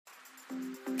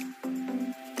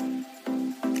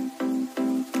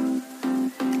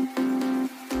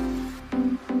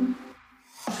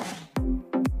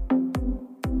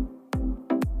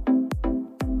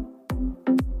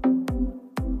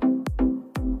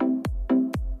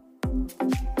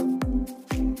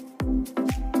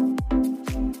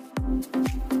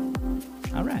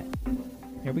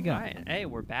Here we go. All right. Hey,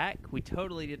 we're back. We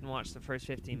totally didn't watch the first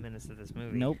 15 minutes of this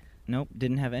movie. Nope.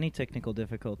 Didn't have any technical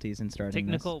difficulties in starting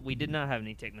We did not have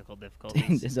any technical this.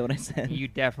 difficulties. Is that what I said? You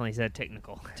definitely said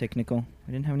technical. Technical.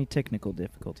 We didn't have any technical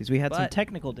difficulties. We had some But-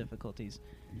 technical difficulties,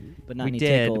 but not We any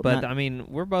did, tickle- but not- I mean,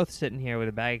 we're both sitting here with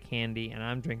a bag of candy, and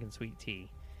I'm drinking sweet tea.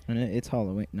 and it's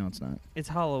Halloween. No, it's not. It's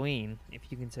Halloween. If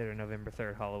you consider November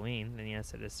 3rd Halloween, then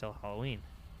yes, it is still Halloween.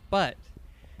 But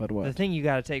But what? the thing you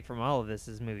got to take from all of this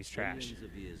is the movie's trash.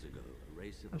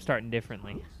 I'm starting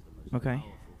differently. Okay.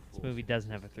 This movie doesn't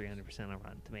have a 300% on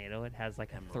Rotten Tomato. It has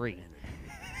like a 3.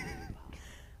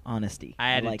 Honesty.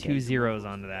 I added like 2 it. zeros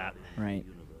onto that. Right.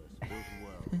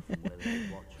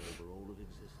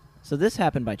 So this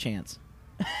happened by chance.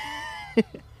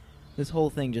 This whole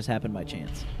thing just happened by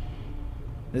chance.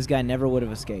 This guy never would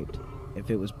have escaped if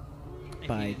it was If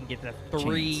by you didn't get the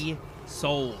 3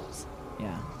 souls.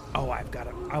 yeah. Oh,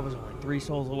 I was only 3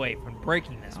 souls away from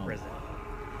breaking this Oh. prison.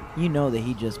 You know that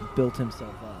he just built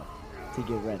himself up to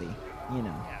get ready. You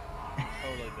know. Yeah,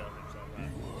 totally built himself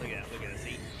up. Look at it.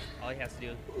 See, all he has to do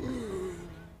is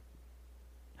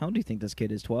How old do you think this kid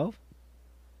is? 12?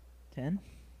 10?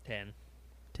 10.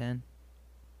 10?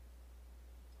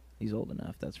 He's old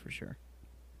enough, that's for sure.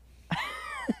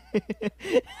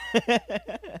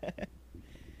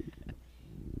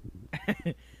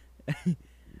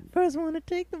 First one to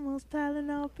take the most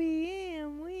Tylenol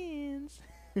PM wins.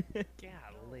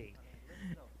 Golly.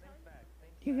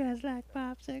 You guys like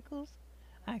popsicles?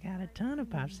 I got a ton of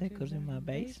popsicles in my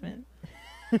basement.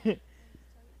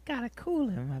 Got a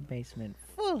cooler in my basement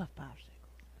full of popsicles.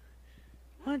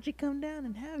 Why don't you come down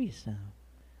and have you some?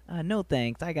 No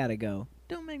thanks, I gotta go.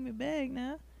 Don't make me beg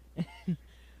now.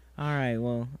 Alright,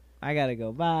 well, I gotta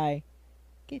go. Bye.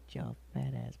 Get your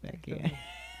fat ass back here.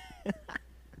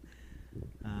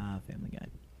 Family Guy.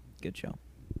 Good show.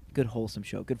 Good wholesome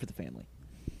show. Good for the family.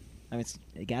 I mean,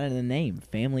 it got it in the name,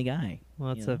 Family Guy.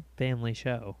 Well, it's You a know? family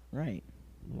show. Right.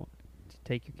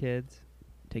 Take your kids,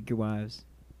 Take your wives.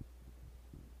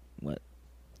 What?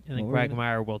 and then Well, we're gonna-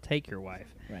 Quagmire will take your wife.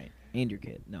 Right. And your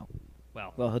kid. No.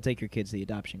 Well, Well, he'll take your kids to the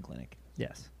adoption clinic,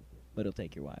 yes. but he'll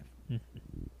take your wife.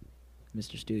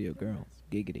 Mr. Studio Girl.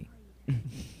 Giggity.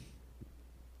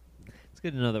 It's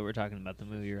good to know that we're talking about the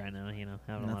movie right now. You know,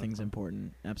 having a lot of Nothing's fun.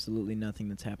 important. Absolutely nothing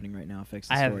that's happening right now affects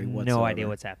the I have story no whatsoever. idea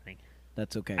what's happening.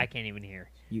 That's okay. I can't even hear.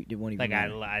 It won't even Like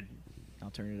matter. I I'll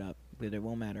turn it up, but it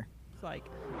won't matter. it's like,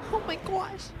 oh my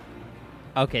gosh.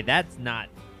 Okay, that's not.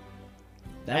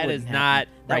 That is wouldn't not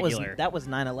happen. regular. That was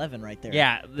 9/11 right there.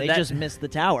 Yeah, They that- just missed the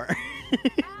tower.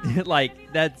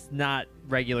 Like that's not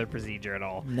regular procedure at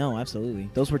all. No, absolutely.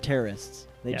 Those were terrorists.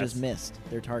 They just Yes. missed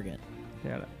their target.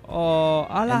 Yeah. Oh,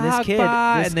 Allah And this kid-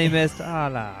 Akbar, this and they kid- missed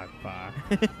Allah Akbar.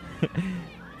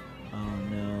 Oh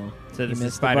no. So He this is missed the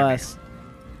Spider-Man. bus.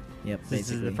 Yep, This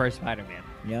basically. is the first Spider-Man.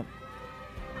 Yep.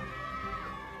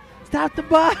 Stop the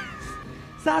bus!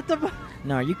 Stop the bus!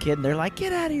 No, are you kidding? They're like,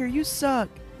 get out of here, you suck.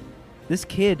 This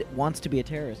kid wants to be a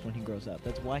terrorist when he grows up.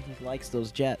 That's why he likes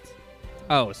those jets.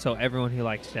 Oh, so everyone who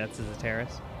likes jets is a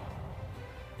terrorist?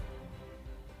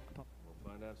 We'll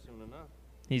find out soon enough.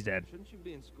 He's dead. Shouldn't you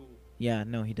be in school? Yeah,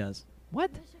 no, he does.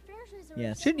 What?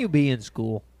 Yes. Shouldn't you be in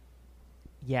school?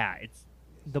 Yeah, it's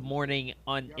the morning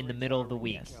in the middle of the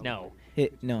week. Yes. No,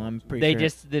 No, I'm pretty they sure.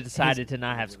 just decided to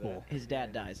not have school. His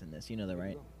dad dies in this. You know that,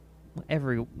 right?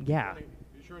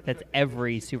 That's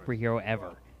every superhero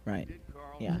ever. Right.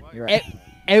 Yeah, you're right.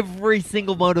 Every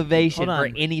single motivation Hold for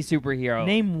on. any superhero.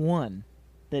 Name one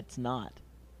that's not.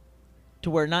 To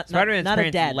where not Spider-Man's not a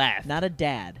parents dad, left. not a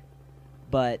dad,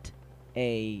 but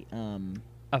a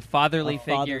fatherly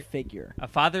father figure, figure, a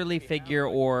fatherly figure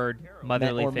or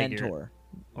motherly or figure, mentor.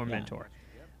 or Yeah. mentor.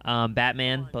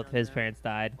 Batman, both of his parents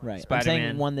died. Right. I'm Spider-Man.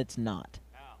 saying one that's not.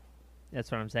 That's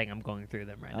what I'm saying. I'm going through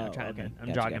them right now. Oh, okay. I'm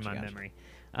Gotcha, jogging gotcha, my gotcha.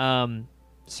 memory.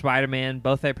 Spider-Man,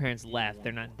 both their parents left.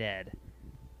 They're not dead,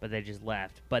 but they just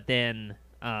left. But then,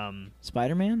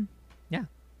 Spider-Man? Yeah.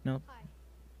 No.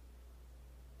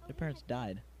 Their parents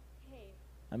died.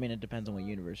 I mean, it depends on what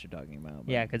universe you're talking about.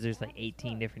 but- yeah, because there's like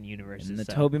 18 different universes. In the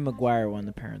so. Tobey Maguire one,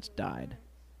 the parents died.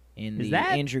 In Is the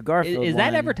that Andrew Garfield Is that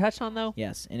one- ever touched on though?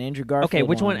 Yes, in Andrew Garfield. Okay,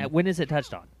 which one? When is it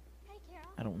touched on? Hey, Carol.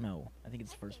 I don't know. I think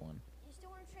it's the first one, You still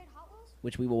want to trade Hot Wheels?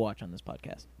 which we will watch on this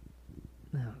podcast.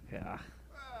 Oh god.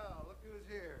 Well, look who's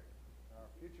here. Our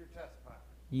future test pilot.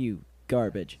 You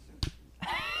garbage.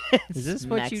 Is this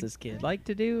what Smacks you this kid. like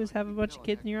to do? Is have a bunch of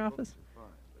kids in your office? Fine,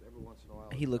 but every once in a while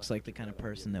He looks like the kind of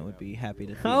person that would be happy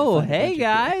to. Oh, find a bunch hey of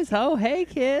guys! Oh, hey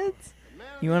kids! kids.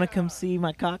 You want to come see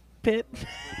my cockpit?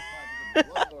 Dad,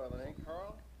 can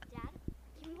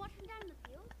we watch from down in the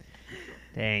field?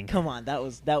 Dang. Come on, that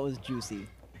was juicy.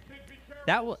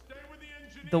 That was.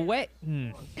 The way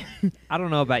I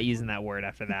don't know about using that word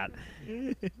after that.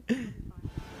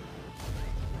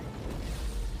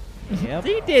 Yep.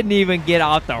 He didn't even get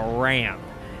off the ramp.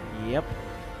 Yep.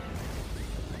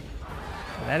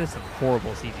 That is some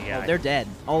horrible CGI. Oh, they're dead.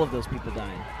 All of those people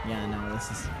died. Yeah, no, this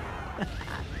is.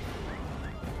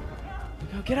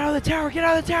 Oh, get out of the tower! Get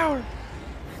out of the tower!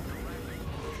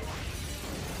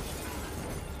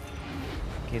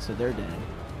 Okay, so they're dead.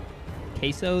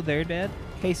 Queso, they're dead.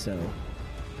 Queso,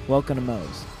 welcome to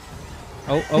Moe's.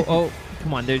 Oh.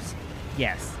 Come on, there's...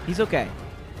 Yes. He's okay.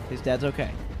 His dad's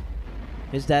okay.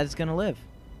 His dad's gonna live.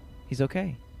 He's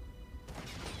okay.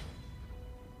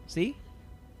 See?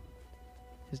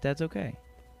 His dad's okay.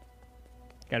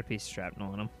 Got a piece of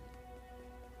shrapnel on him.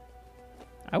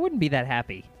 I wouldn't be that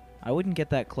happy. I wouldn't get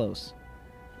that close.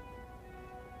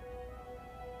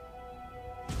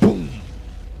 Boom!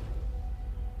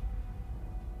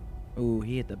 Ooh,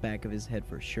 he hit the back of his head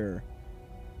for sure.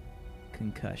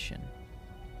 Concussion.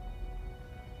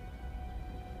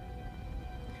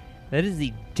 That is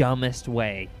the dumbest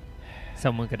way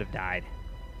someone could have died.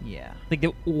 Yeah. Like,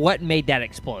 what made that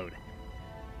explode?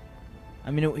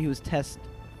 I mean, he was test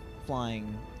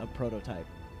flying a prototype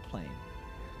plane.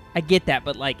 I get that,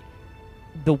 but, like,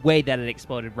 the way that it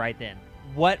exploded right then.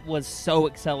 What was so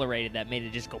accelerated that made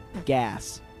it just go...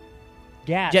 Gas.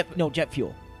 Gas. Jet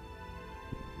fuel.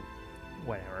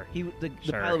 Whatever. The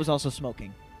Sure. pilot was also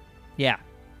smoking. Yeah.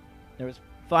 There was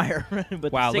fire,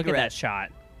 but Wow, the look at that cigarette. shot.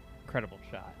 Incredible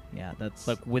shot. Yeah, that's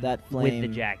Look, with that flame. with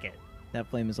the jacket. That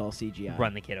flame is all CGI.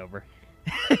 Run the kid over.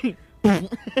 You're going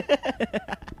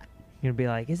to be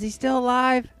like, is he still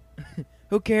alive?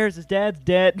 Who cares? His dad's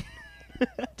dead.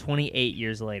 28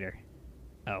 years later.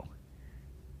 Oh.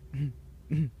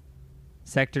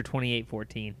 Sector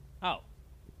 2814. Oh.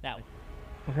 That one.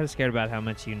 I'm kind of scared about how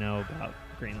much you know about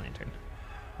Green Lantern.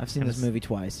 I've seen Kinda this movie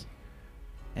twice,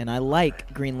 and I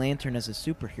like Green Lantern as a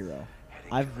superhero.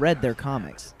 I've read their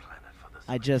comics.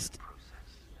 I just,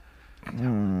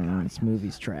 this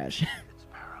movie's trash.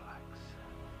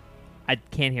 I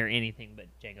can't hear anything but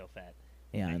Django Fett.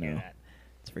 Yeah, I hear know. that.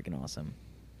 It's freaking awesome.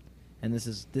 And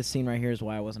this scene right here is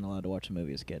why I wasn't allowed to watch the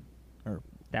movie as a kid, or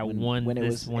That when, one- when it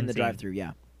this was one in the scene. drive-through.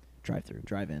 Yeah,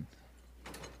 drive-in.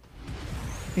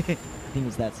 I think it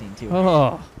was that scene too.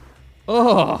 Oh.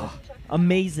 Oh.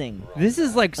 Amazing. This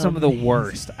is like some of the Amazing.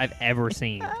 worst I've ever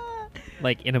seen.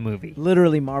 Like, in a movie.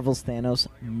 Literally, Marvel's Thanos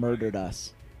murdered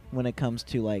us when it comes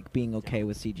to like being okay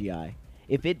with CGI.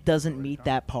 If it doesn't meet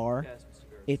that par,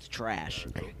 it's trash.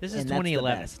 This is And that's the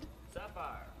 2011. best.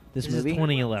 Sapphire. This This is movie.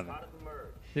 2011.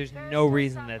 There's no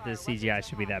reason that this CGI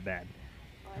should be that bad.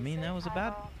 I mean, that was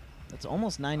about. That's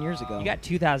almost 9 years ago. You got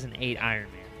 2008 Iron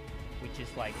Man, which is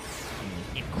like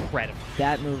incredible.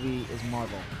 That movie is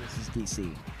Marvel. This is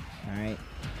DC. All right.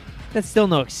 That's still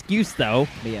no excuse, though.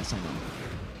 But yes, I know.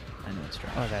 I know it's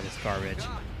trash. Oh, that is garbage.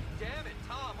 God damn it,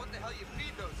 Tom! What the hell you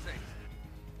feed those things?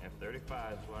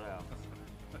 F-35, what else?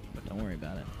 Don't worry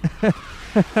about it.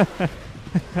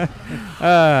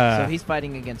 Uh, So he's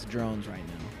fighting against drones right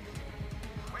now.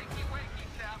 Wakey, wakey,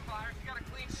 Sapphire! You got a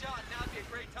clean shot. Now'd be a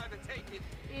great time to take it.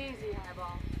 Easy,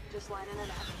 Highball. Just lining it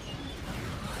up.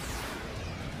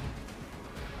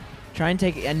 Try and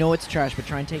take it. I know it's trash, but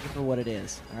try and take it for what it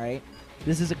is. All right.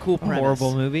 This is a cool a premise.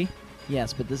 horrible movie.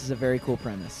 Yes, but this is a very cool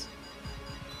premise.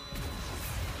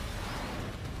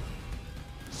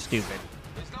 Stupid.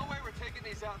 There's no way we're taking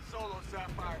these out solo,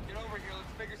 Sapphire. Get over here.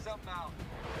 Let's figure something out.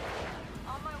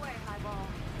 On my way, Highball.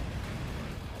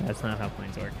 That's not how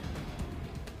planes work.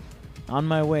 On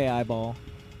my way, eyeball.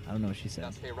 I don't know what she said.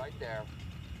 Now stay right there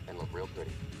and look real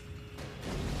pretty.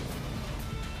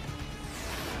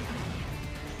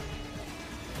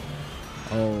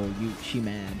 Oh, she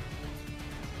mad.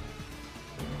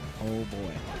 Oh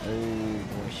boy. Oh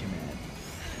boy, she mad.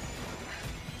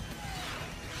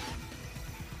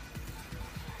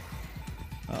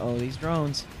 Uh-oh, these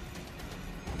drones.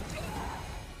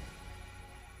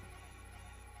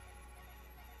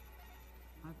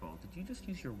 Eyeball, did you just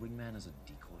use your wingman as a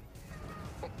decoy?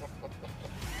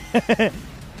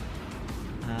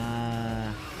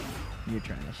 You're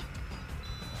trash.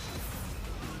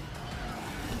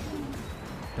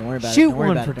 Don't worry about it. Shoot Don't worry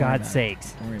one about for it. Don't worry God's about it.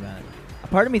 sakes. Don't worry about it. A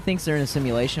part of me thinks they're in a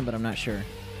simulation, but I'm not sure.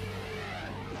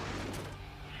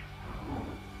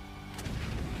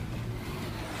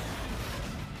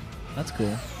 That's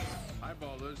cool.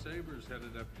 Eyeball, those sabers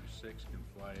headed up to 6 can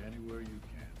fly anywhere you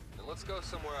can. Then let's go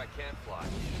somewhere I can't fly.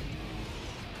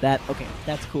 Okay,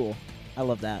 that's cool. I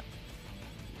love that.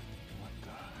 What the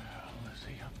hell is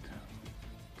he up to?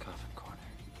 Coffin corner.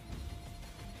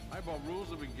 Eyeball,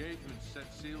 rules of engagement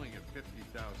set ceiling at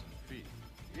 50,000 feet.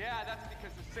 Yeah, that's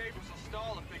because the Sabres will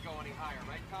stall if they go any higher,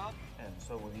 right, Tom? And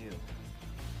so will you.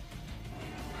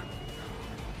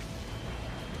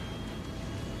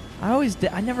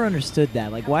 I never understood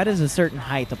that. Like, why does a certain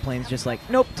height the plane's just like,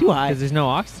 nope, too high, Because there's no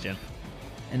oxygen.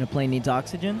 and a plane needs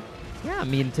oxygen? Yeah, I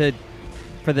mean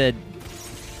for the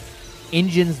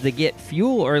engines to get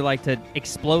fuel or like to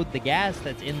explode the gas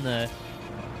that's in the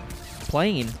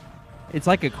plane. It's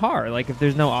like a car. Like if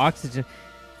there's no oxygen,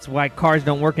 it's why cars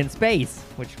don't work in space,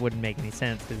 which wouldn't make any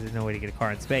sense because there's no way to get a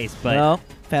car in space. But Well,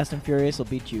 Fast and Furious will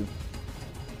beat you.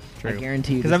 true. I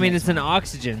guarantee you. Because this I mean, next it's an one.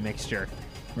 oxygen mixture.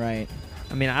 Right.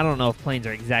 I mean, I don't know if planes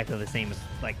are exactly the same as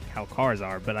like how cars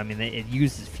are, but I mean, it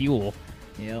uses fuel,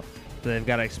 Yep. so they've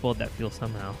got to explode that fuel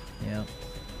somehow. Yep.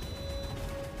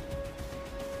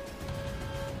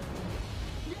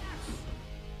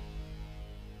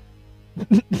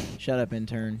 Shut up,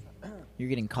 intern. You're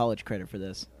getting college credit for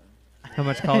this. How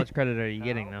much college credit are you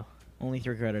getting though? Only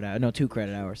 3 credit hours. No, 2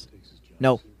 credit hours.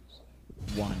 No.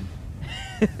 1.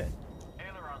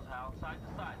 Ailerons, Hal, side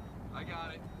to side. I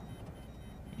got it.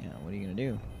 Yeah, what are you gonna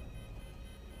do?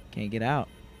 Can't get out.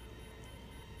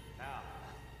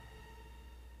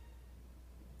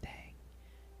 Dang.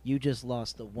 You just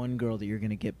lost the one girl that you're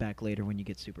gonna get back later when you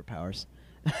get superpowers.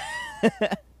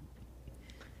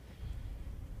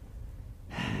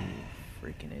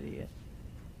 Freaking idiot.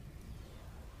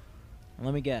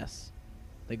 Let me guess.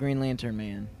 The Green Lantern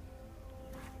Man.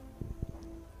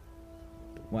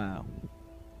 Wow.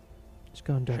 It's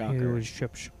gone down Shocker. here with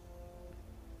ships.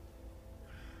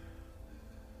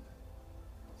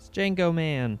 It's Django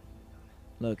Man.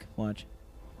 Look, watch.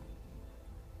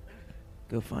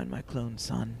 Go find my clone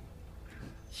son.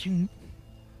 Shoom.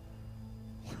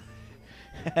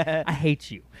 I hate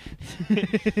you.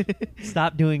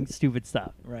 Stop doing stupid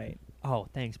stuff. Right. Oh,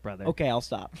 thanks, brother. Okay, I'll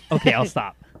stop. Okay, I'll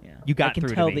stop. Yeah. You got I can through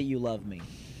to tell me. that you love me.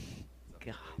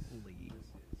 Golly.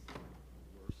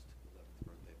 Worst 11th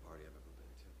birthday party I've ever been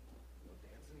to. No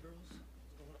dancing girls?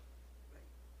 What's going on?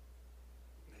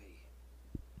 Hey.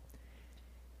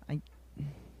 I.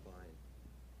 Fine.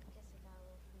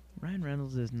 Ryan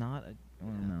Reynolds is not a. Oh,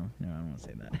 no, I don't want to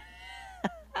say that.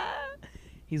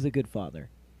 He's a good father.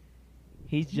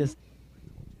 He's just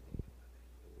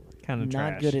Kind of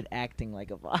not trash. good at acting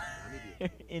like a father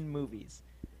in movies.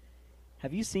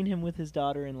 Have you seen him with his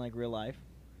daughter in like real life?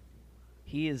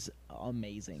 He is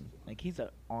amazing. Like he's an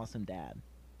awesome dad.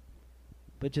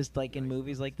 But just like in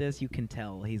movies like this, you can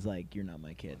tell he's like, you're not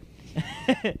my kid.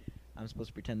 I'm supposed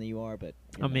to pretend that you are, but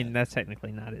I you're mean, not. that's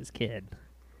technically not his kid.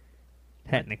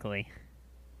 Technically.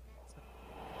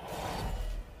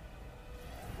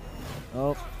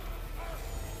 Oh.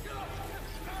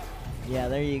 Yeah,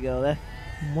 there you go. That.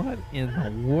 What in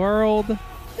the world?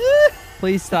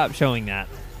 Please stop showing that.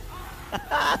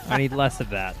 I need less of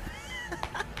that.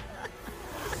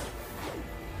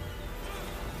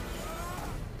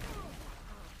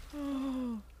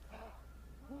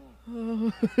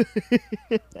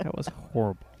 That was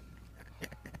horrible.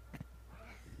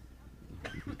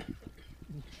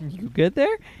 You good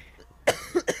there?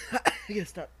 You gotta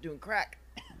stop doing crack.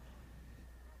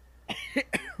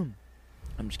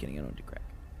 I'm just kidding. I don't do crack.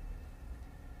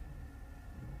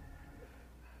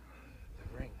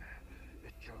 The ring.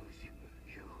 It chose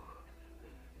you.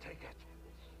 Take it.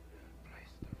 Place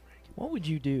the ring. What would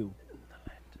you do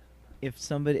if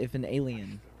an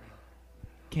alien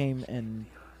came and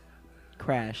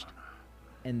crashed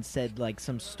and said like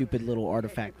some stupid little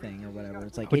artifact thing or whatever?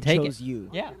 It's like Would it take chose it. you.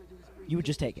 Yeah. You would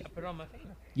just take it. Put it on my finger.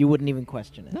 You wouldn't even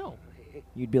question it. No.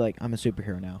 You'd be like, I'm a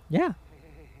superhero now. Yeah.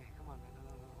 Come on, man.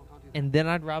 No, don't do that. And then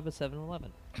I'd rob a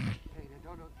 7-Eleven. Hey,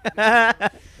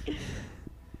 don't.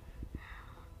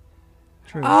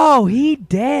 True. Oh, he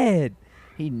dead.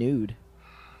 He nude.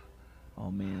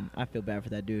 Oh man, I feel bad for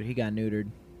that dude. He got neutered.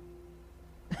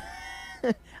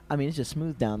 I mean, it's just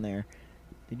smooth down there.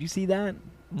 Did you see that?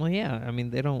 Well, yeah. I mean,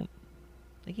 they don't.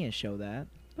 They can't show that.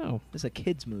 No. It's a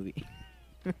kids movie.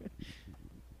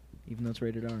 Even though it's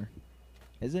rated R.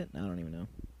 Is it? I don't even know.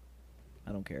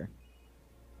 I don't care.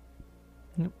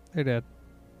 Nope, they're dead.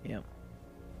 Yeah.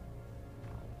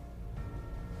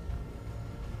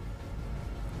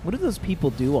 What do those people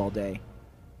do all day?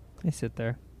 They sit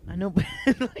there. I know, but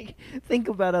like, think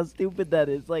about how stupid that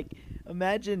is. Like,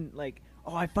 imagine, like,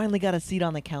 oh, I finally got a seat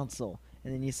on the council,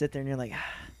 and then you sit there and you're like,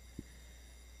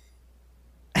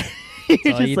 you're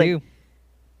That's all you like, do.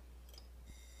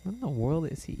 What in the world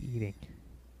is he eating?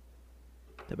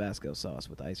 Tabasco sauce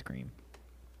with ice cream.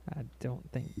 I don't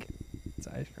think it's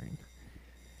ice cream.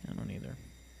 I don't either.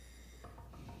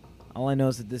 All I know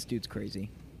is that this dude's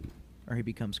crazy, or he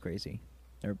becomes crazy,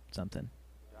 or something.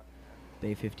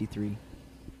 Bay 53.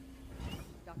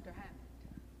 Dr. Hammond,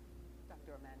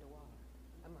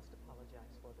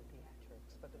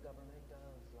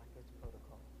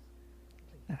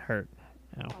 hurt.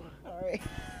 Ow. Sorry.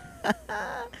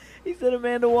 He said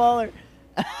Amanda Waller.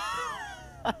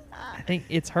 I think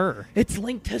it's her. It's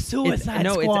linked to Suicide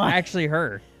No, Squad. it's actually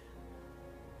her.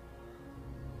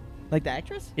 Like the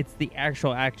actress? It's the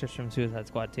actual actress from Suicide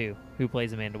Squad 2 who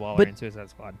plays Amanda Waller But- in Suicide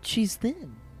Squad. She's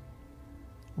thin.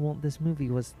 Well, this movie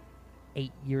was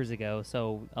 8 years ago,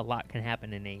 so a lot can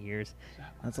happen in 8 years.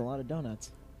 That's a lot of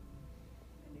donuts.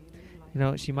 You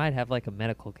know, she might have like a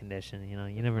medical condition. You know,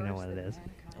 you never know what it is.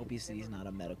 Obesity is not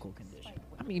a medical condition.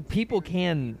 I mean, people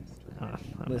can. I'm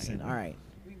not Listen, gonna- all right.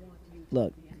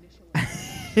 Look.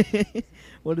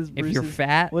 What is If Bruce's, you're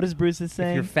fat, What does Bruce is if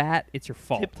saying? you're fat, it's your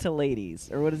fault. Tip to ladies,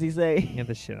 or what does he say? Get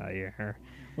the shit out of here.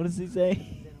 What does he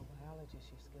say?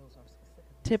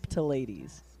 Tip to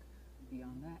ladies.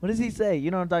 What does he say?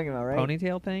 You know what I'm talking about, right?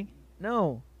 Ponytail thing?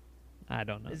 No. I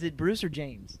don't know. Is it Bruce or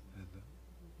James?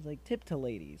 He's like tip to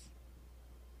ladies.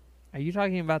 Are you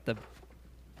talking about the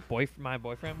my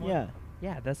boyfriend one? Yeah.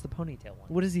 Yeah, that's the ponytail one.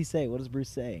 What does he say? What does Bruce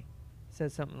say? It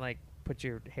says something like, "Put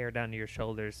your hair down to your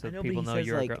shoulders so I know, people but he know says,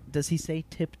 you're like, a girl." does he say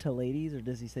tip to ladies or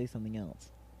does he say something else?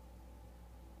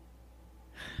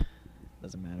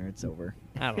 Doesn't matter. It's over.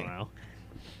 I don't know.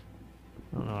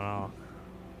 I don't know at all.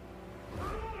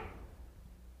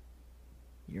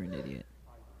 You're an idiot.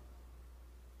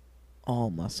 All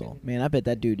muscle. Man, I bet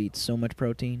that dude eats so much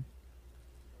protein.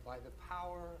 By the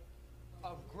power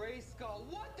of Grayskull.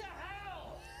 What the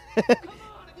hell? Come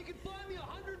on, if you could fly me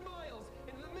 100 miles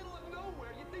in the middle of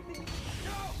nowhere, you'd think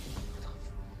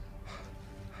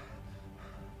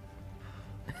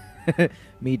that you... No!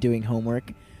 Me doing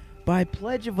homework. By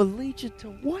pledge of allegiance to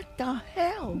what the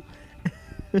hell?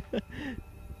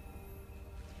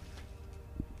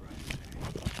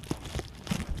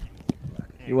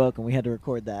 You're welcome. We had to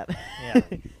record that. Yeah.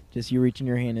 Just you reaching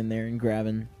your hand in there and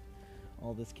grabbing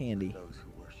all this candy. Those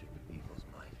who worship evil's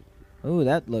might. Oh,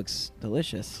 that looks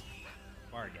delicious.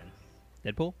 Bargain.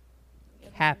 Deadpool?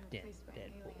 Captain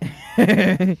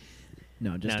Deadpool.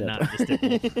 No, just No, Deadpool. not just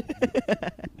Deadpool.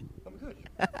 I'm good.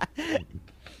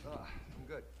 I'm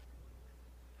good.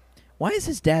 Why is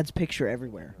his dad's picture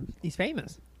everywhere? He's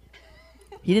famous.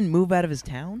 He didn't move out of his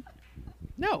town?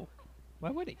 No. Why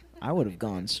would he? I would have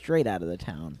gone straight out of the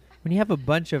town. When you have a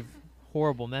bunch of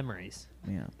horrible memories,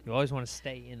 Yeah. you always want to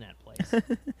stay in that place.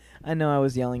 I know I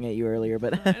was yelling at you earlier,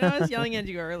 but I know I was yelling at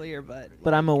you earlier, but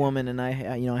but I'm a woman and I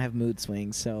have mood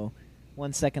swings. So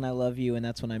one second I love you and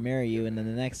that's when I marry you, and then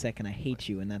the next second I hate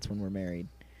you and that's when we're married.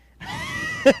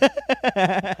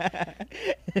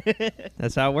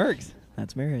 that's how it works.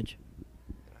 That's marriage.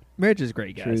 Marriage is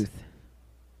great, guys. Truth.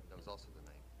 That was also the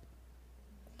night.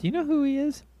 Do you know who he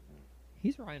is?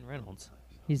 He's Ryan Reynolds.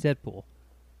 He's Deadpool.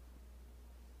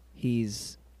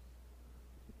 He's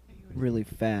really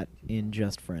fat in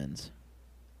Just Friends,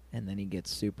 and then he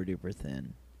gets super duper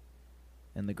thin.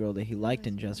 And the girl that he liked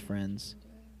in Just Friends,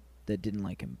 that didn't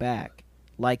like him back,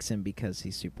 likes him because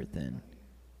he's super thin.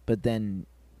 But then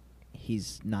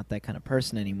he's not that kind of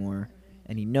person anymore,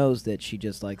 and he knows that she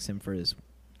just likes him for his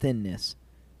thinness,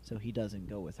 so he doesn't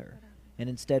go with her, and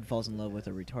instead falls in love with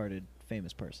a retarded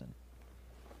famous person.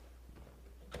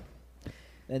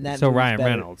 And that So movie's Ryan better.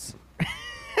 Reynolds.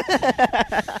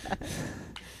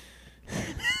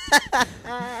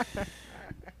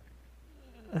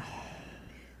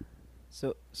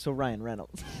 So Ryan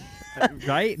Reynolds.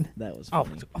 Right? That was Oh,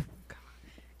 funny. God.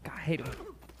 God, I hate it.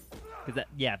 'Cause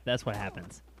that's what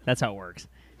happens. That's how it works.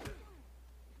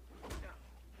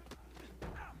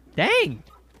 Dang!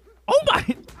 Oh my!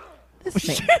 This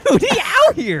man- Shoot! He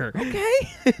out here!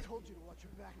 Okay. Told you to watch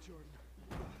your back, Jordan.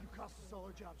 You cost us all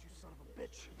our jobs, you son of a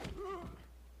bitch.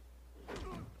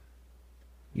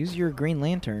 Use your Green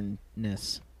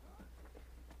Lantern-ness.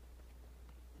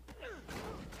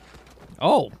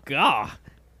 Oh God!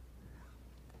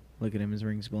 Look at him, his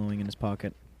ring's glowing in his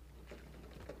pocket.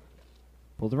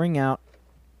 Pull the ring out.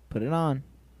 Put it on.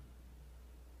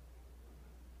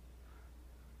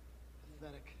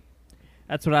 Pathetic.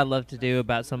 That's what I love to do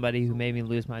about somebody who made me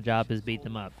lose my job is beat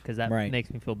them up because that Right. makes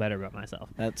me feel better about myself.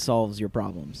 That solves your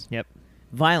problems. Yep.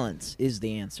 Violence is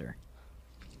the answer.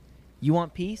 You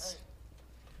want peace?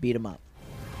 Beat him up.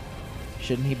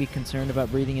 Shouldn't he be concerned about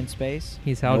breathing in space?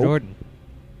 He's Hal Nope. Jordan.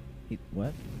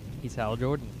 What? He's Hal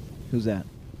Jordan. Who's that?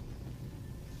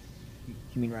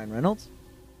 You mean Ryan Reynolds?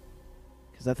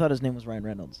 Because I thought his name was Ryan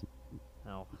Reynolds.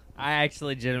 No, I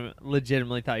actually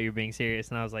legitimately thought you were being serious,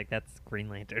 and I was like, "That's Green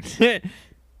Lantern."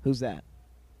 Who's that?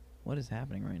 What is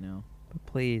happening right now? But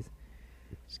please,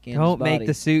 Scan his don't make body.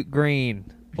 the suit green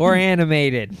or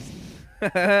animated.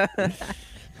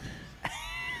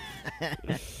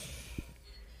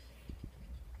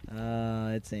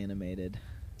 It's animated.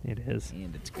 It is.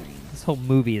 And it's green. This whole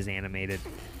movie is animated.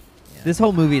 Yeah. This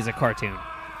whole movie is a cartoon.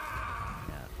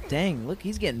 Dang, look,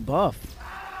 he's getting buff.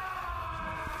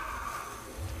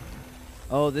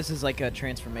 Oh, this is like a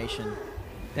transformation.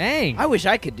 Dang. I wish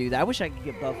I could do that. I wish I could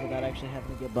get buff without actually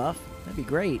having to get buff. That'd be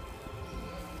great.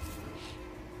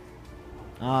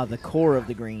 Ah, the core of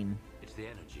the green. It's the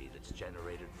energy that's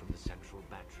generated from the central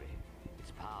battery.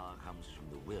 Its power comes from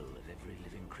the will of every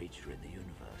living creature in the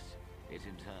universe. It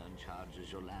in turn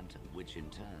charges your lantern, which in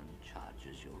turn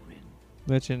charges your ring.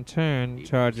 Which in turn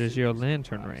charges your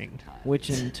lantern ring.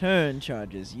 Which in turn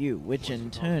charges you. Which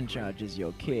in turn charges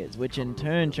your kids. Which in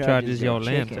turn charges Charges your your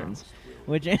lantern. chickens.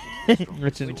 Which in,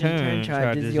 Which in which turn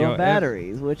charges your your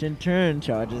batteries. Which in turn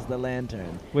charges the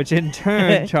lantern. Which in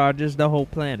turn charges the whole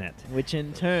planet. Which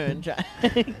in turn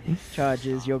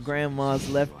charges your grandma's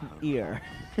left ear.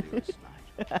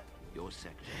 Your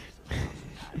sector is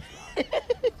 1,000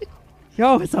 times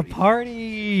Yo, it's a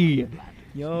party.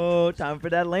 Yo, time for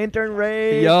that lantern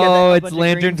race. Yo, Get that it's bunch of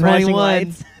Lantern green flashing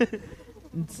 21.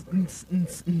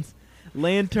 lights.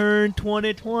 Lantern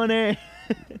 2020.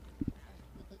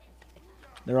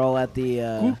 They're all at the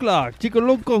Kukla,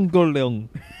 Chikalokongolong.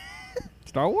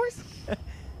 Star Wars?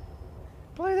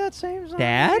 play that same song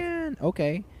Dad? again.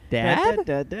 Okay. Dad?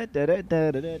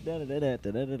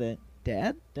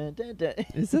 Dad?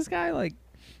 Is this guy like...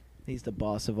 He's the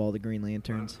boss of all the Green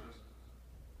Lanterns.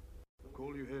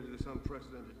 Call you here to this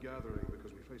unprecedented gathering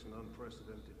because we face an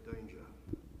unprecedented danger.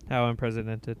 How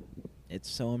unprecedented? It's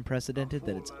so unprecedented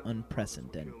that it's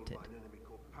unprecedented.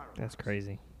 That's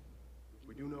crazy.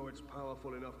 We do know it's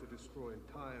powerful enough to destroy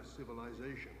entire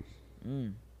civilizations.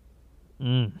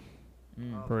 Mm.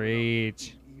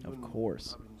 Preach. Of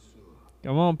course.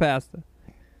 Come on, Pastor.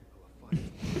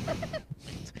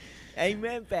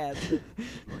 Amen, Pastor.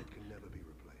 Light can never be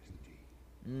replaced, G.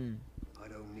 I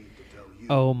don't need to tell you.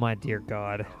 Oh my dear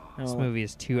God. This Oh. movie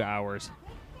is 2 hours.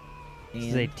 This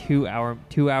is a And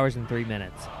 2 hours and 3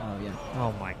 minutes. oh yeah.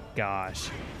 Oh my gosh.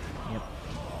 Yep.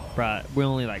 Bruh, we're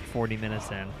only like 40 minutes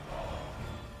in.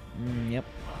 Yep.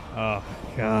 Oh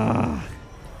God.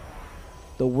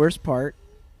 The worst part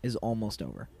is almost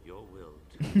over. Your will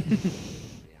to reality.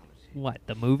 What,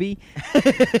 the movie?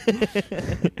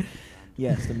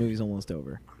 Yes, the movie's almost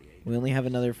over. We only have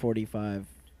another 45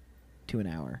 to an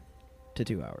hour to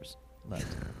 2 hours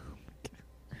left.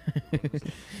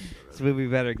 This movie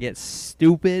better get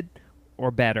stupid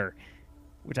or better,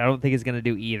 which I don't think it's going to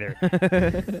do either. I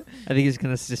think it's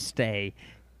going to just stay.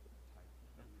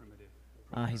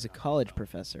 He's a college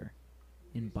professor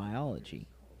in biology.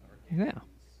 Yeah.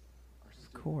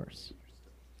 Of course.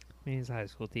 I mean, he's a high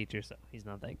school teacher, so he's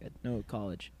not that good. No,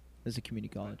 college. This is a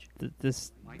community college.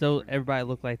 Though everybody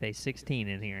look like they 16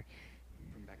 in here.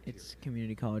 It's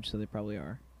community college, so they probably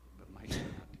are.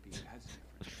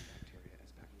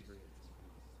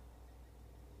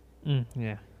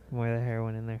 Yeah. Wear the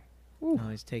heroin in there. No,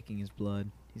 he's taking his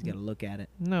blood. He's got to look at it.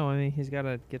 No, I mean, he's got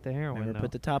to get the heroin. Remember, though.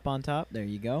 put the top on top. There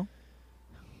you go.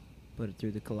 Put it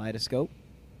through the kaleidoscope.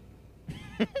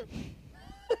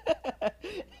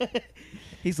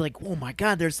 He's like, oh my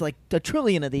God, there's like a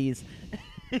trillion of these.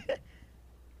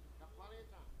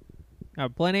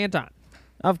 Plenty of time.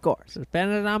 Of course.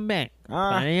 Spend it on bank.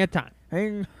 Ah. Plenty of time.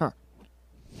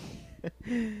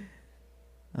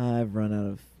 I've run out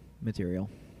of material.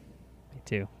 Me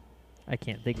too. I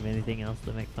can't think of anything else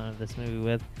to make fun of this movie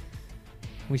with.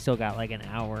 We still got like an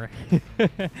hour.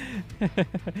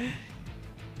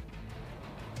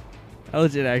 I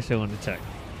legit actually want to check.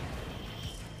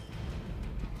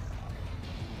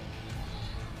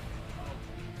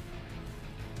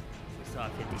 We still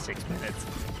have 56 minutes.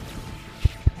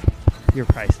 Your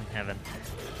price in heaven.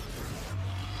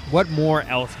 What more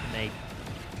else can they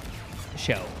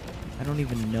show? I don't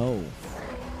even know.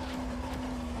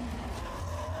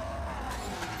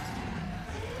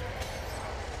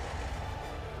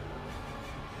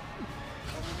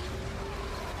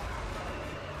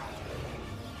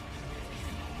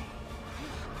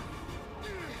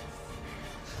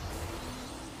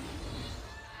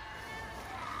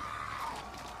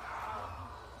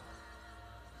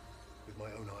 With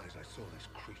my own eyes, I saw this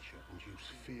creature induce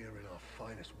fear in our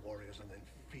finest warriors and then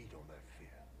feed on that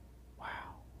fear.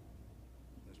 Wow.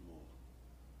 There's more.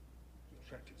 We've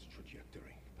tracked its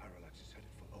trajectory. Parallax is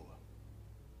headed for Oa.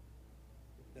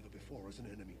 Never before has an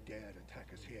enemy dared attack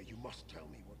us here. You must tell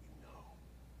me what you know.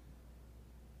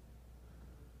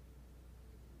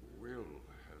 Will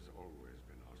has always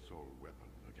been our sole weapon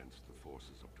against the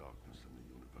forces of darkness in the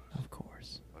universe. Of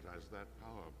course. But as that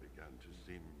power began to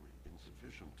seem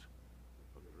insufficient,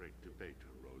 a great debate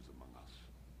arose among us.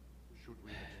 Should we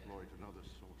exploit another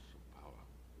source of power?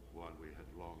 one we had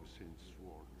long since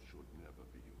sworn should never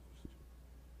be used.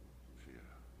 Fear.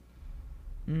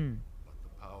 But the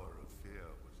power of fear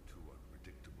was too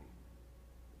unpredictable.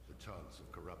 The chance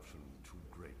of corruption too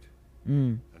great.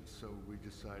 And so we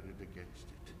decided against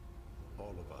it.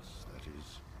 All of us, that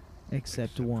is.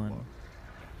 Except one.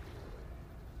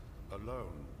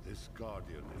 Alone, this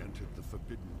guardian entered the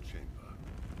Forbidden Chamber.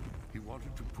 He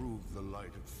wanted to prove the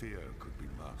light of fear could be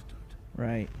mastered.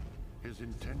 Right. His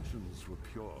intentions were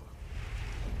pure,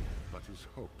 but his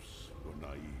hopes were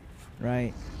naive.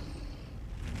 Right.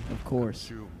 Of course.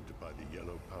 Consumed by the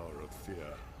yellow power of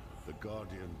fear, the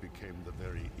Guardian became the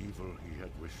very evil he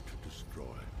had wished to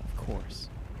destroy. Of course.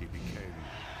 He became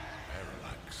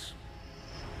Parallax.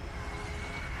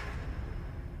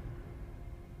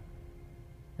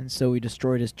 And so we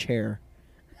destroyed his chair.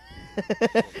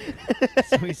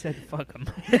 So he said, fuck him.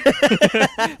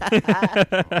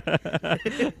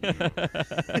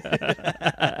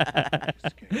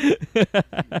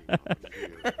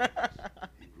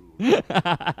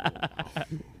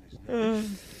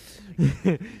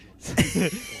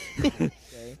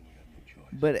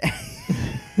 But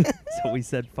So we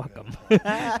said, fuck him.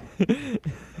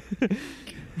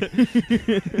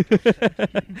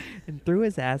 And threw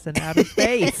his ass in outer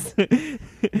space. and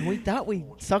we thought we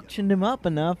suctioned him up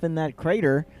enough in that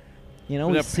crater. You know,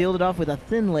 we Yep. sealed it off with a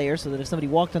thin layer so that if somebody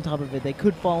walked on top of it, they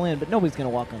could fall in, but nobody's going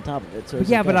to walk on top of it. So it's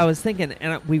Yeah, but okay. I was thinking,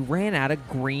 and we ran out of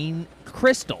green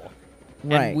crystal.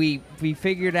 Right. And we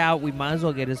figured out we might as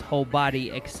well get his whole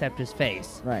body except his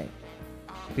face. Right.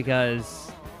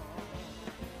 Because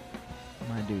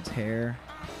My dude's hair.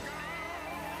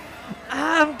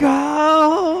 I'm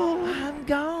gone. I'm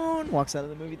gone. Walks out of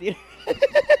the movie theater.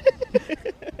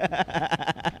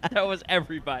 That was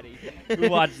everybody who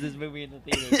watched this movie in the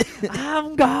theater.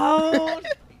 I'm gone.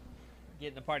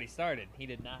 Getting the party started. He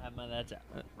did not have my that's out.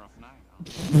 Rough night,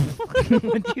 huh?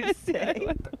 What'd you say?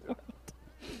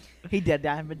 He did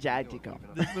not have a Jajiko.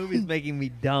 This movie's making me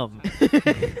dumb. Me too.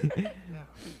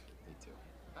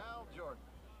 Hal Jordan.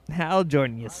 Hal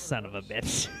Jordan, you son of a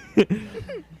bitch. Sure.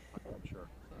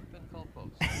 Been called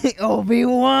both.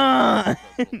 Obi-Wan.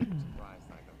 Surprised I got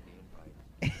the invite.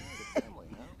 Good family,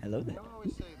 huh? Hello there. I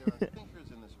always say there are thinkers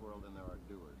in this world and there are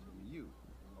doers, and you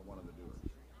are one of the doers.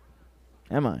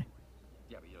 Am I?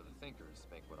 Yeah, but the thinkers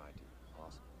make what I do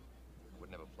possible.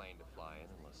 Wouldn't have a plane to fly in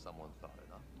unless someone thought it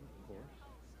up. Of course.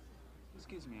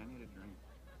 Excuse me, I need a drink.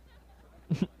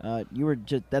 You were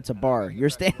just, that's a bar. You're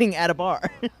standing at a bar.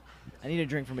 I need a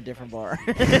drink from a different bar.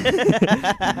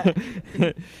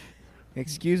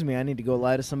 Excuse me, I need to go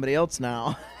lie to somebody else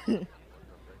now. I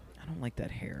don't like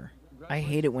that hair. I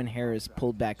hate it when hair is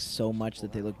pulled back so much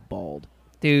that they look bald.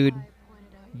 Dude,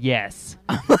 yes.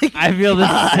 Like, I feel the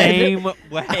God. same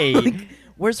way. Like,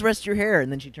 where's the rest of your hair?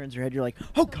 And then she turns her head. You're like,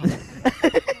 oh, God.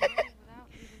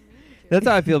 That's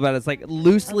how I feel about it. It's like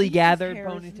loosely His gathered hair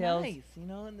is ponytails. nice, you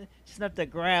know, and just enough to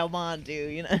grab onto,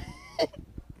 you know.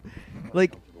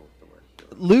 Like,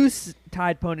 Loose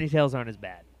tied ponytails aren't as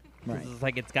bad. 'Cause right, It's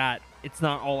like it's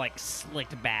not all like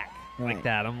slicked back like Right.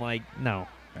 that. I'm like, no.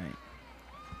 right.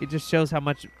 It just shows how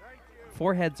much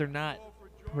foreheads are not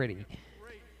pretty.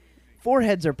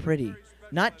 Foreheads are pretty,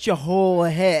 not your whole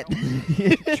head.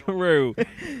 True.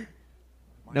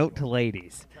 Note to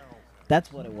ladies.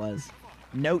 That's what it was.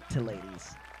 Note to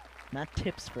ladies, not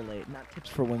tips for not tips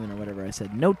for women or whatever I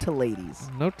said. Note to ladies.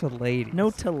 Note to ladies.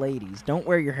 Note to ladies. Don't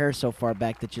wear your hair so far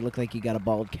back that you look like you got a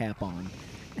bald cap on.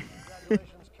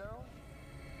 Congratulations, Carol.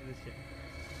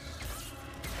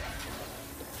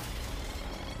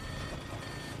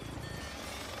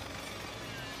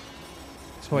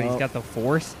 So what, he's Well- got the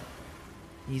force?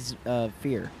 He's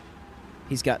fear.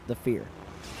 He's got the fear.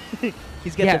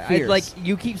 He's got Yeah, the fears. like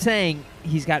you keep saying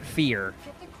he's got fear.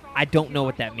 I don't know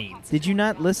what that means. Did you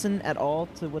not listen at all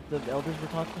to what the elders were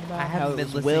talking about? I How haven't it been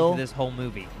was listening will, to this whole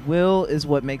movie. Will is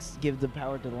what give the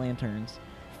power to the lanterns.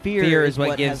 Fear is what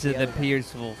has gives to the other-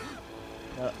 peaceful.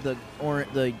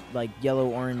 the like yellow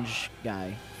orange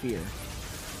guy. Fear.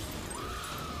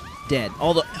 Dead.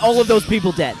 All of those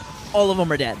people dead. All of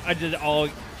them are dead. I did all.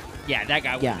 Yeah, that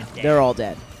guy. Yeah, was dead. they're all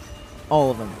dead.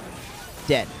 All of them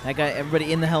dead. That guy.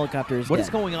 Everybody in the helicopter is What dead. is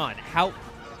going on? How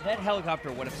that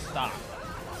helicopter would have stopped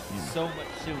so much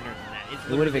sooner than that. It's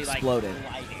It would have literally, like, exploded.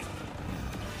 gliding.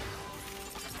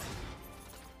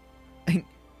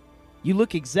 You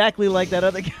look exactly like that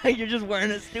other guy. You're just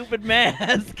wearing a stupid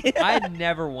mask. I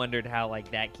never wondered how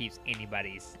like that keeps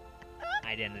anybody's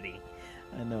identity.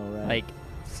 I know, right? Like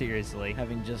seriously.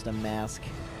 having just a mask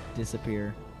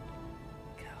disappear.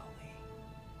 Golly.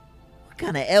 What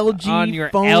kind of LG On your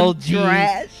phone LG.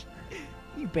 trash?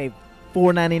 You pay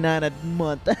 $4.99 a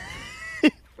month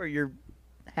for your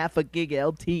Half a gig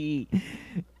LTE.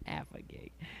 Half a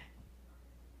gig.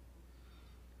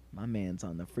 My man's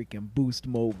on the freaking Boost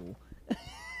Mobile.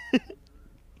 Got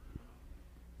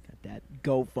that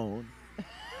Go phone.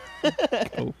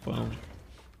 Go phone.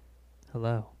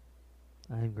 Hello,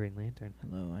 I'm Green Lantern.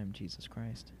 Hello, I'm Jesus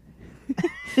Christ.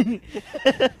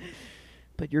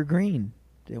 But you're green.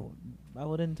 The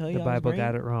Bible didn't tell you The I was Bible green?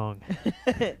 got it wrong.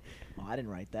 Oh, I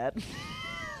didn't write that.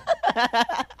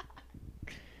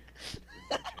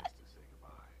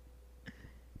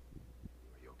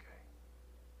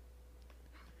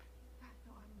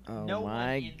 Oh No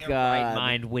my one in their God! right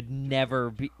mind would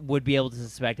never would be able to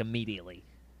suspect immediately.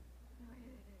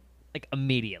 Like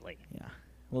immediately. Yeah.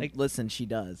 Well, Like- listen, she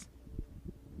does.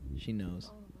 She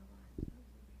knows.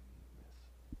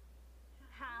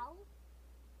 Hal?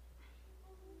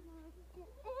 Oh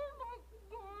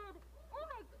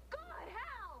my god,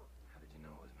 Hal! How did you know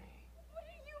it was me? What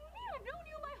do you mean? I've known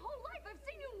you my whole life. I've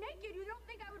seen you naked. You don't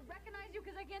think I would recognize you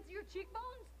because I can't see your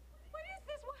cheekbones? What is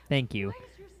this? Thank you. Why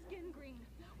is your skin green?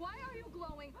 Why are you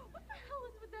glowing? What the hell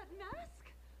is with that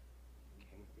mask?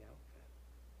 Came with the outfit.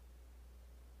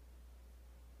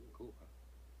 Cool, huh?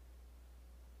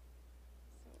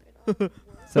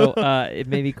 So it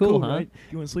may be cool, huh? right?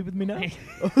 You want to sleep with me now?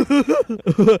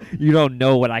 You don't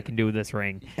know what I can do with this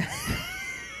ring.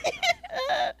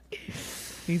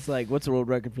 He's like, what's the world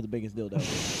record for the biggest dildo?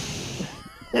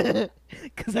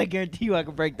 Because I guarantee you I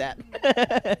can break that.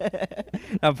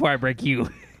 Not before I break you.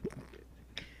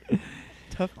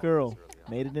 Tough girl.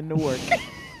 Made it into work.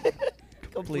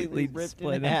 Completely ripped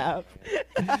split in half.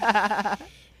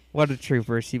 What a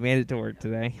trooper. She made it to work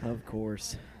today. Of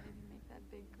course.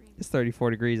 It's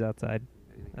 34 degrees outside.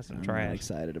 That's some I'm trash. not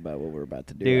excited about what we're about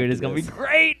to do. Dude, after it's going to this. be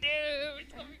great, dude.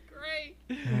 It's going to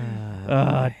be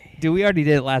great. Dude, we already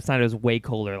did it last night. It was way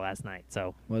colder last night.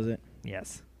 So, Was it?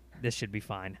 yes. This should be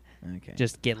fine. Okay.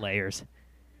 Just get layers.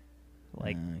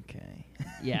 Like, Okay.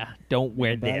 yeah, don't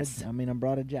wear I brought this. I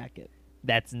brought a jacket.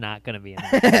 That's not going to be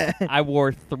enough. I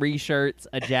wore 3 shirts,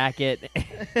 a jacket,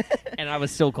 and I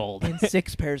was still cold. And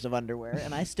 6 pairs of underwear,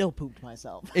 and I still pooped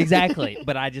myself. Exactly.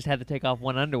 But I just had to take off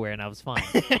one underwear, and I was fine.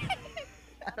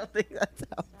 I don't think that's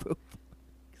how poop.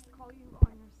 Call you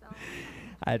on yourself.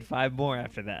 I had 5 more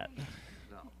after that.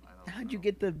 How'd you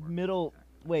get the middle?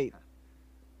 Wait.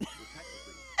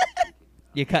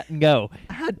 You cut and go.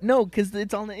 No, because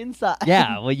it's on the inside.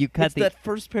 Yeah, well, you cut It's the... that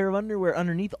first pair of underwear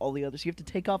underneath all the others. You have to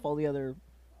take off all the other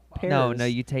pairs. No,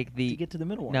 you take the... to get to the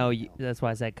middle one. No, that's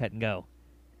why I said cut and go.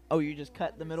 Oh, you just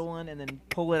cut the middle one and then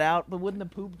pull it out, but wouldn't the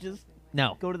poop just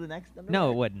No. go to the next underwear?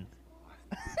 No, it wouldn't.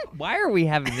 Why are we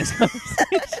having this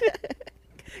conversation?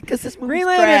 Because this movie's Green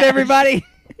Lantern, trash. everybody!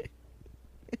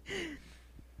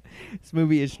 This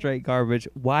movie is straight garbage.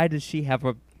 Why does she have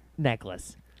a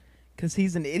necklace? Because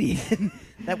he's an idiot.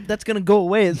 That's going to go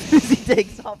away as soon as he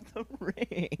takes off the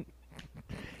ring.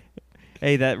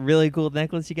 Hey, that really cool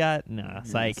necklace you got? Nah,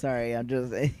 psych. Sorry, I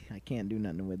can't do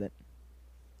nothing with it.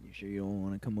 You sure you don't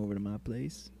want to come over to my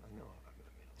place?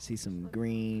 See some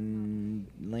Green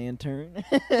Lantern?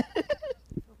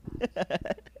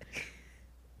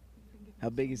 How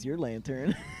big is your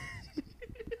lantern?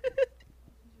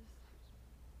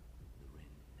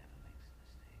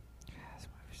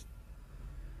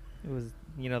 It was,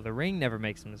 The Ring never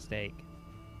makes a mistake.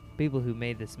 People who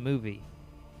made this movie,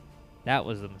 that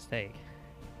was the mistake.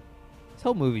 This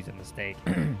whole movie's a mistake.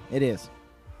 It is.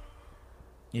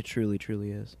 It truly,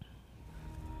 truly is.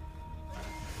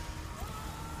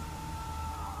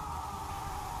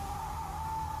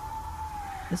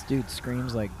 This dude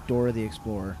screams like Dora the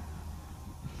Explorer.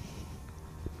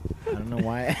 I don't know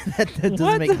why. that doesn't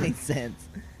What make the- any sense.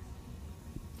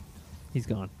 He's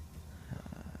gone.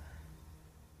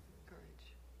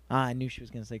 I knew she was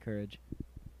going to say courage.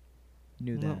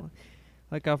 Knew that. Well,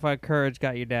 like if I courage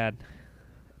got your dad.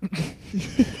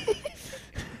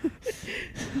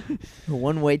 A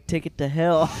one-way ticket to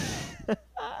hell.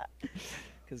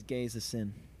 Because gay is a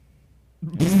sin.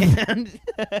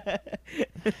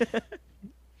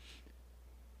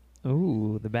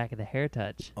 Ooh, the back of the hair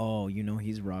touch. Oh, you know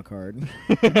he's rock hard.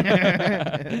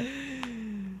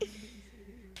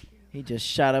 He just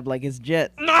shot up like his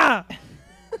jet. Nah!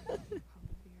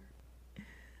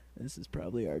 This is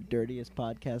probably our dirtiest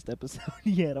podcast episode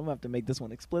yet. I'm going to have to make this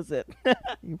one explicit.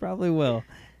 You probably will.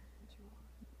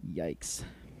 Yikes.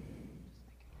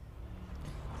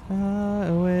 Fly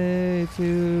away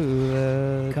to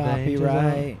the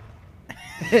Copyright.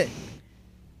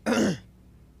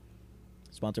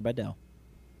 Sponsored by Dell.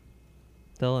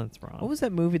 Dylan's wrong. What was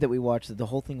that movie that we watched that the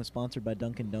whole thing was sponsored by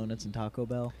Dunkin' Donuts and Taco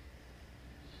Bell?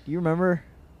 Do you remember?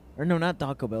 Or no, not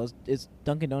Taco Bell. It's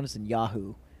Dunkin' Donuts and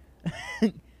Yahoo.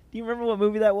 Do you remember what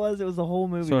movie that was? It was the whole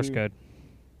movie. Source code.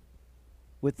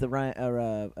 With the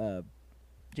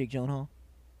Jake Gyllenhaal.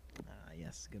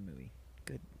 Yes, good movie.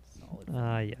 Good, solid.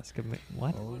 Yes. Good.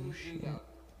 What? Oh shit.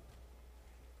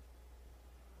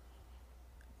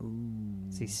 Ooh.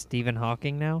 Is he Stephen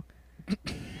Hawking now?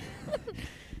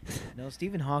 No,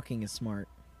 Stephen Hawking is smart.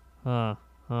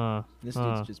 This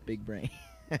dude's just big brain.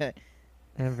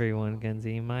 Everyone can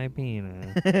see my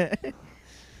penis.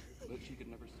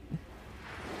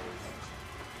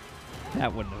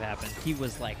 That wouldn't have happened. He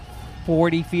was like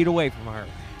 40 feet away from her.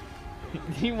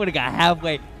 He would have got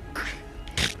halfway.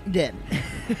 Dead.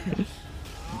 And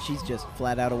she's just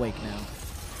flat out awake now.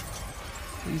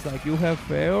 He's like, you have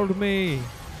failed me.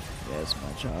 Yes,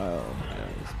 my child.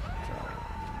 Yes, my child.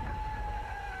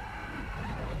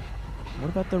 What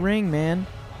about the ring, man?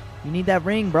 You need that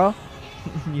ring, bro.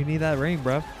 You need that ring,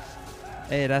 bruv.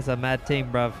 Hey, that's a mad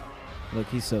team, bruv. Look,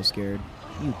 he's so scared.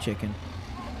 You chicken.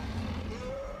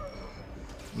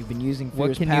 You've been using fear's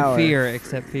What can power. you fear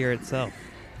except fear itself?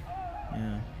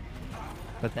 Yeah.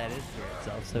 But that is fear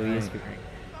itself, so he is Right. fearing.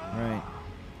 Right.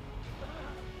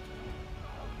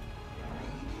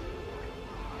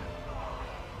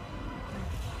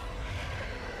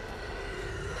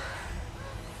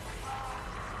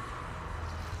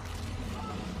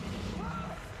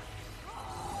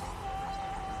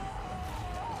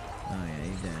 Oh yeah,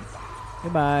 he's dead.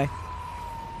 Goodbye.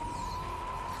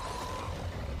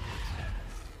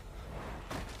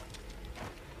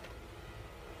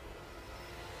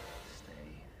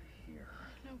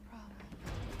 No problem.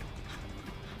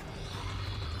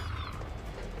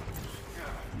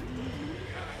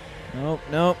 Nope,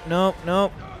 nope, nope,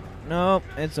 nope. Nope,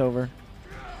 it's over.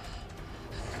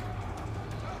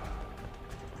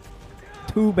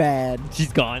 Too bad.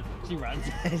 She's gone. She runs.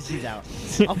 She's out.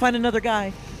 I'll find another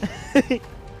guy.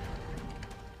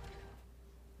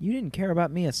 You didn't care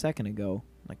about me a second ago.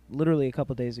 Like, literally a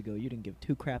couple days ago, you didn't give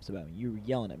two craps about me. You were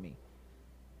yelling at me.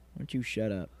 Why don't you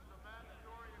shut up?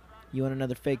 You want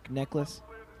another fake necklace?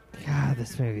 God,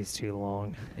 this movie's too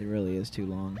long. It really is too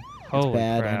long. Holy it's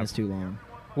bad crap. and it's too long.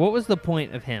 What was the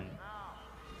point of him?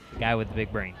 The guy with the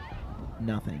big brain.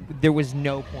 Nothing. There was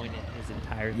no point in his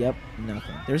entire... Yep,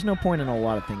 nothing. There's no point in a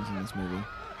lot of things in this movie.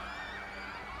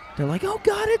 They're like, oh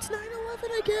God, it's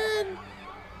 9/11 again.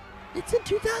 It's in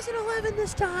 2011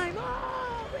 this time.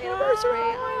 Oh, the anniversary.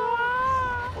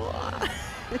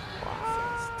 So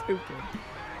stupid.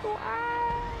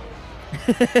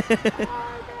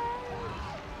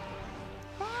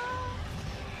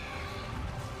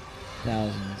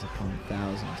 Thousands upon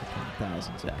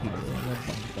thousands of people.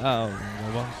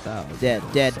 Dead,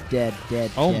 dead, dead,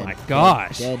 dead. Oh dead, my dead,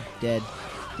 gosh. Dead, dead,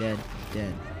 dead,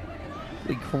 dead.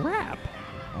 Holy crap.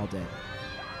 All dead.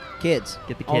 Kids.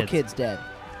 Get the All kids. kids dead.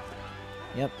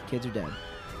 Yep, kids are dead.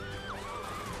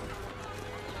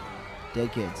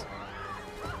 Dead kids.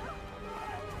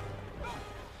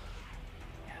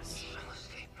 Yes.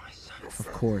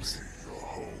 Of course. Your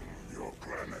home, your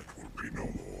planet will be no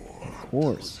more. Of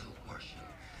course.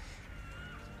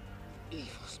 The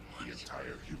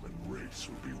entire human race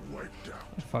will be wiped out.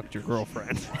 I fucked your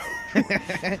girlfriend.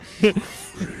 You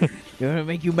want to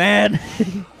make you mad?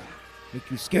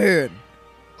 Make you scared.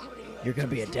 You're gonna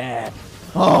be a dad.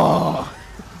 Oh.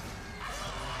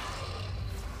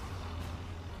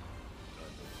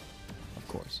 Of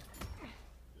course.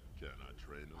 Can I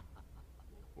train him?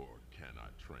 Or can I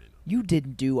train him? You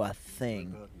didn't do a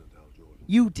thing.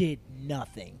 You did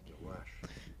nothing.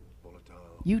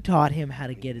 You taught him how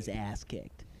to get his ass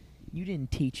kicked. You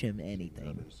didn't teach him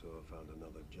anything.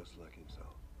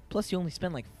 Plus, you only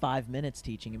spent like 5 minutes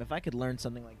teaching him. If I could learn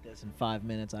something like this in 5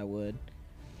 minutes, I would.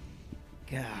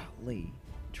 Golly.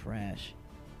 Trash.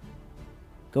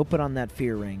 Go put on that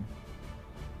fear ring.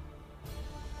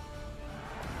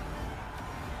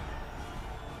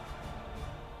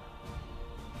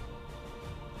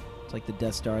 It's like the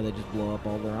Death Star, they just blow up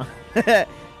all around.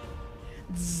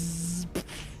 Zzz.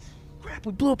 Crap,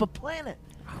 we blew up a planet.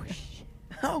 Oh, shit.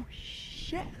 Oh,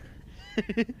 shit.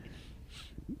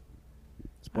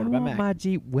 Supported by Mac. my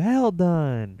Jeep. Well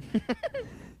done.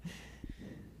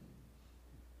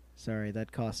 Sorry,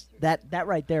 that cost that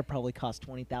right there probably cost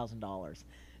 $20,000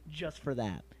 just for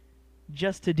that.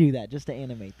 Just to do that, just to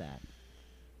animate that.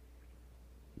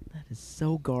 That is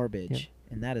so garbage,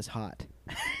 Yep. and that is hot.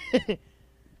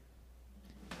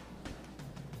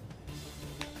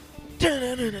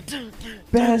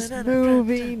 Best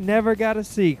movie, never got a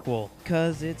sequel.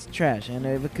 Cause it's trash and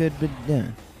never could be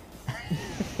done.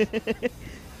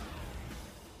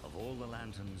 Of all the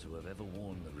lanterns who have ever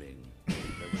worn the ring,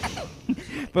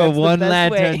 But That's the one best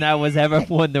lantern way. that was ever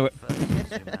won the... first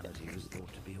humanity was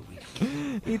thought to be a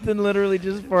weakness. Ethan literally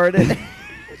just farted.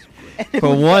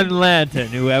 For one lantern,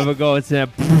 whoever goes in.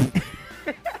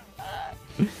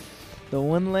 The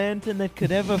one lantern that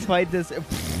could ever fight this.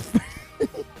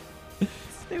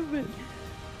 Stupid.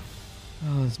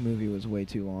 Oh, this movie was way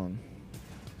too long.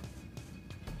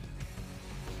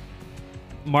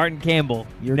 Martin Campbell.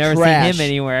 You're never trash. seen him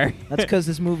anywhere. That's because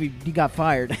this movie, he got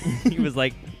fired. He was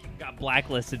like, got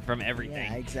blacklisted from everything.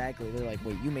 Yeah, exactly. They're like,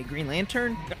 wait, you made Green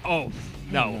Lantern? Oh,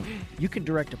 no. You can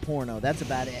direct a porno. That's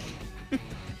about it.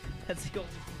 That's the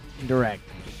only thing you can direct.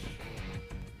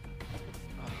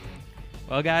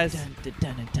 Well, guys, just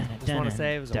want to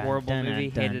say it was a horrible movie.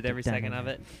 Hated every second of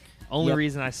it. Only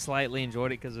reason I slightly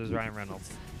enjoyed it because it was Ryan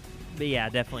Reynolds. But yeah,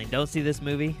 definitely don't see this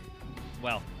movie.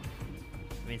 Well,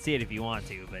 I mean, see it if you want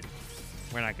to, but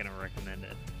we're not going to recommend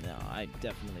it. No, I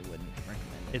definitely wouldn't recommend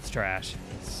it. It's trash.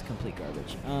 It's complete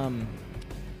garbage.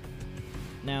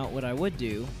 Now, what I would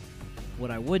do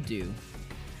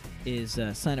is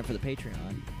sign up for the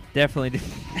Patreon. Definitely do.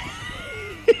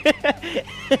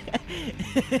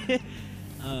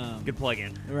 Good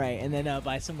plug-in. Right, and then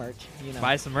buy some merch. You know,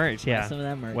 buy some merch. Yeah, buy some of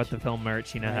that merch. What the film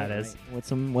merch? You know how it is.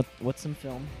 Right. What's some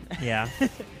film? Yeah,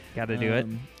 got to do it.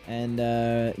 And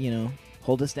you know,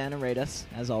 hold us down and rate us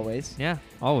as always. Yeah,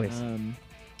 always. And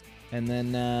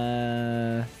then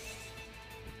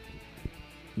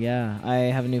yeah, I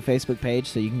have a new Facebook page,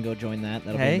 so you can go join that.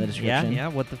 That'll be in the description. Yeah.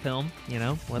 What the film? You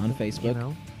know, on Facebook. You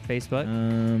know, Facebook.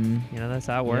 You know, that's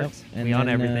how it works. And we then, on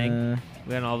everything.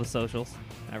 We on all the socials.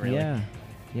 Not really.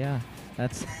 Yeah.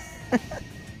 That's. But,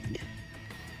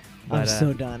 I'm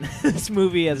so done. This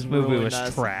movie was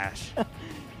us. trash.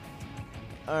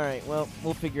 All right, well,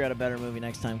 we'll figure out a better movie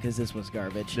next time because this was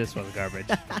garbage. This was garbage.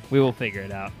 We will figure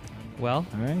it out. Well,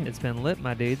 all right. It's been lit,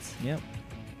 my dudes. Yep.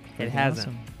 It hasn't.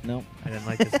 Awesome. Nope. I didn't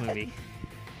like this movie.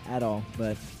 At all,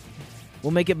 but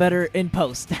we'll make it better in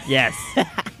post. Yes.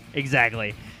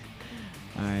 Exactly.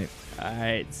 All right. All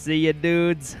right. See ya,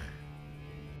 dudes.